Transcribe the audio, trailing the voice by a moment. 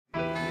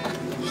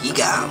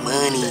got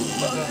money. No.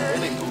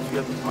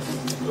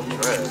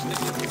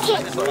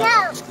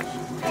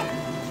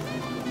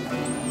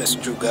 Mr.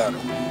 Drew got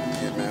him.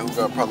 Yeah, man, who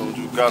got a problem with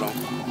Drew got him?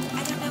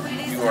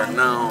 You are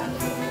now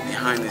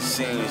behind the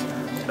scenes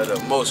of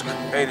the most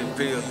creative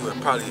video you would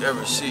probably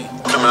ever see.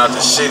 Coming out the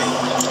city.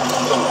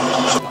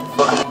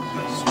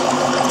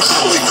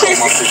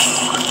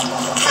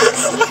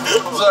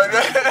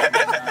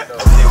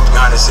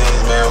 Behind the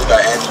scenes, man, we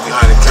got Angie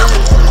behind the camera,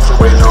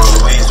 waiting on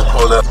Louise to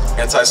pull up.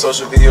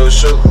 Anti-social video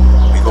shoot,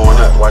 we going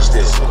up. Watch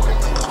this. But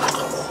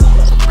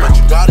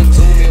you gotta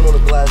zoom in on the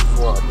glass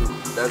before I do.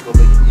 That's gonna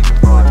make it even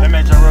harder. That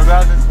made your real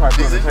glasses? Right,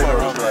 these are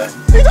real glasses.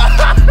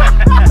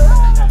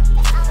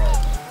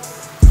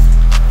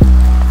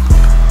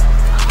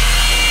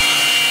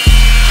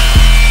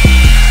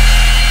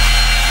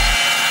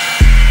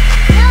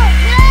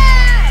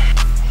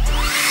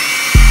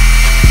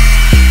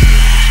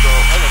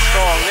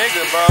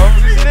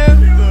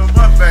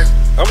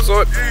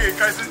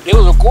 It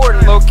was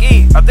recorded low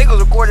key. I think it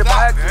was recorded by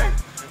accident.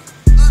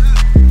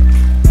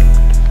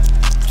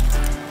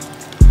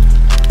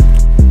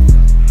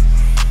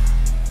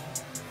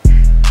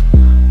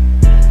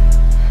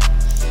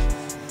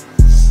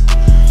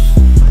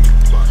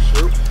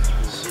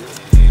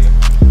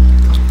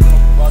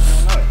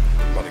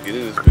 About to get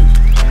in this bitch.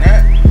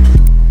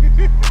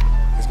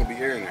 It's gonna be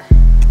air in there.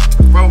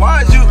 Bro,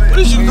 why is you? What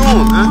is you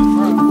doing, man?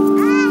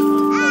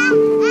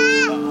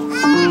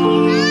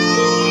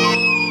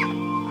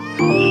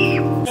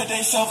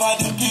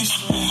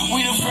 We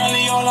the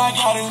friendly, all I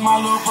got is my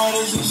little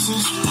brothers and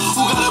sisters.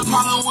 Who got a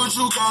problem with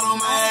you, got on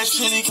my ass,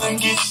 shit, he can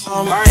get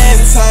some. I'm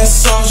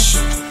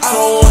anti-social, I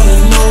don't wanna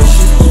know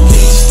you.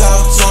 Please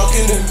stop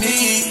talking to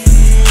me.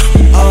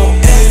 I'm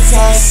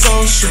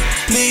anti-social,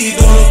 please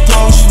don't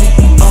approach me.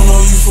 I know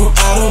you from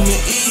Adam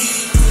and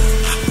Eve.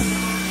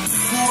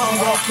 Who I'm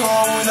gonna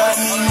call when I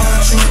need my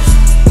truth?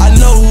 I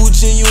know who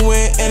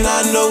genuine and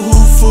I know who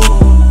fool.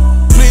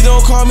 Please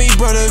don't call me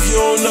brother if you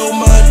don't know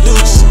my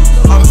dukes.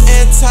 I'm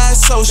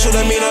anti-social,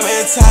 that mean I'm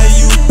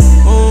anti-you.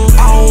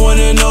 I don't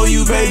wanna know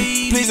you,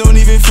 baby. Please don't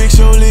even fix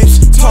your lips.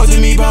 Talk to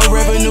me about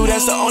revenue,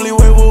 that's the only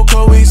way we'll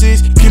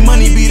coexist. Can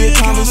money be the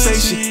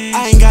conversation?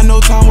 I ain't got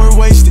no time, we're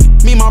wasted.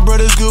 Me and my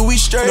brothers good, we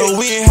straight. No,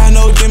 we ain't had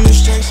no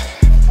demonstration.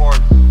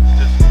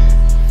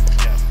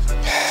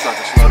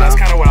 So that's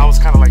kind of what I was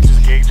kind of like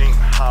just gauging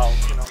how,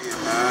 you know.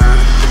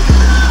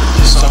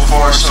 So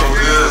far, so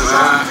good,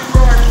 man.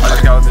 I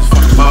just got this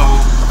fucking bubble.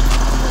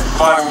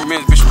 5 more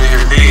minutes, bitch, been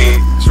here dead.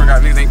 Sure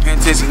got niggas ain't paying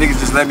attention, niggas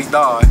just let me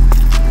die.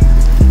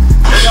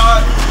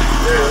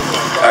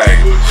 Hey,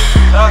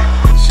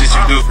 shit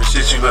you do for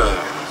shit you love. I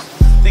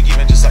think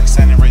even just like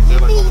standing right there,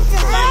 like, Yeah,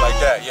 like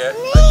that, yeah,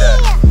 like that.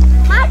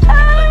 My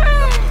turn.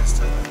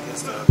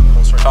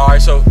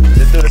 Alright, so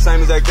let's do the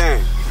same exact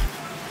thing.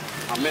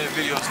 I'm in the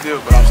video still,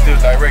 but I'm still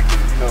directing,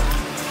 you know.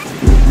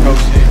 Go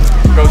shit,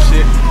 go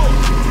shit.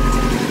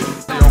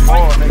 Yo,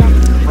 ball, nigga.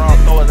 Brown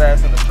throw his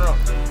ass in the trunk.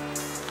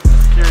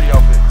 Security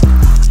outfit.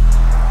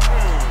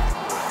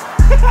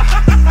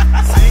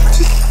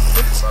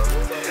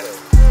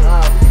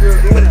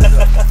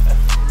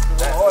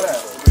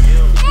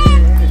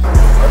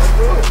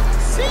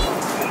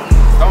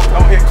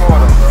 Don't hit call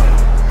though, bro.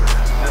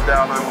 Just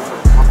dial 911.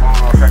 My phone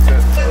all cracked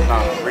up.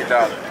 Nah,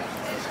 redial it.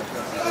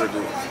 We'll do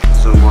it.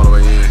 Zoom all the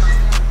way in.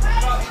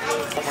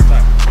 One more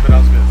time. But that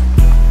was good.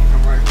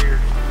 Come right here.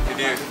 And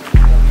then.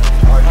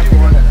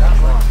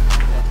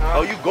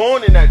 Oh, you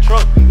going in that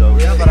trunk, though?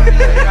 Yeah, but I'm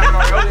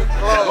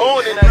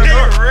going in that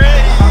trunk.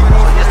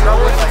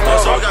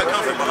 So I got to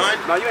come from behind?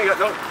 No, you ain't got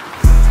no.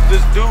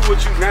 Just do what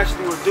you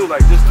naturally would do.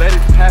 Like, just let it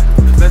happen.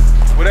 Just let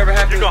whatever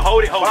happens. You gonna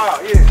hold it, hold wow,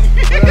 it. Yeah.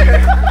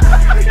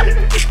 Right here.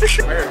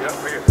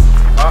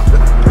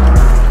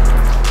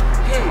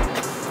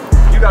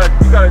 You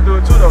gotta do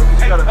it too, though.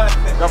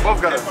 Y'all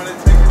both gotta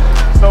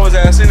throw his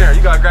ass in there.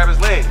 You gotta grab his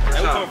leg.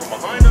 You coming from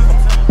behind him?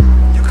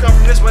 You come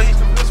from this way, he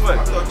come from this way.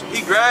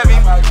 He grab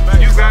him,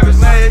 you grab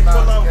his leg.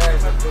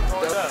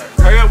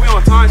 Hurry up, we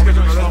on time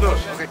schedule. Let's do it.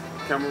 Okay.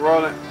 Camera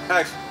rolling.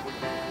 Action.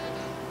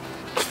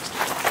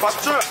 Pop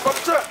the truck, pop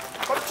the truck,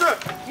 pop the truck.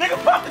 Nigga,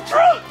 pop the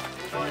truck!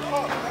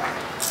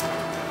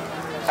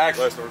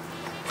 Action.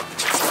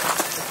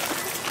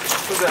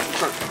 Who's that in the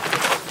trunk?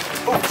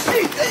 Oh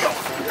shit, damn.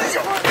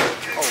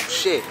 Oh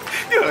shit.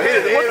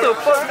 What the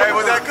fuck? Hey,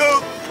 was that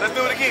cool? Let's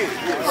do it again.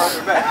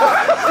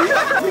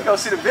 We gonna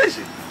see the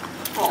vision.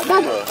 Oh,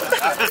 mama.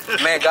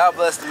 Man, God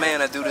bless the man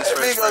that do this for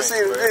We his gonna friends,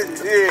 see the bro.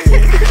 vision, yeah.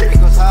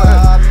 Because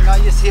I mean, I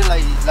just hear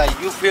like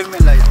you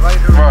filming like right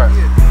around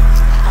here.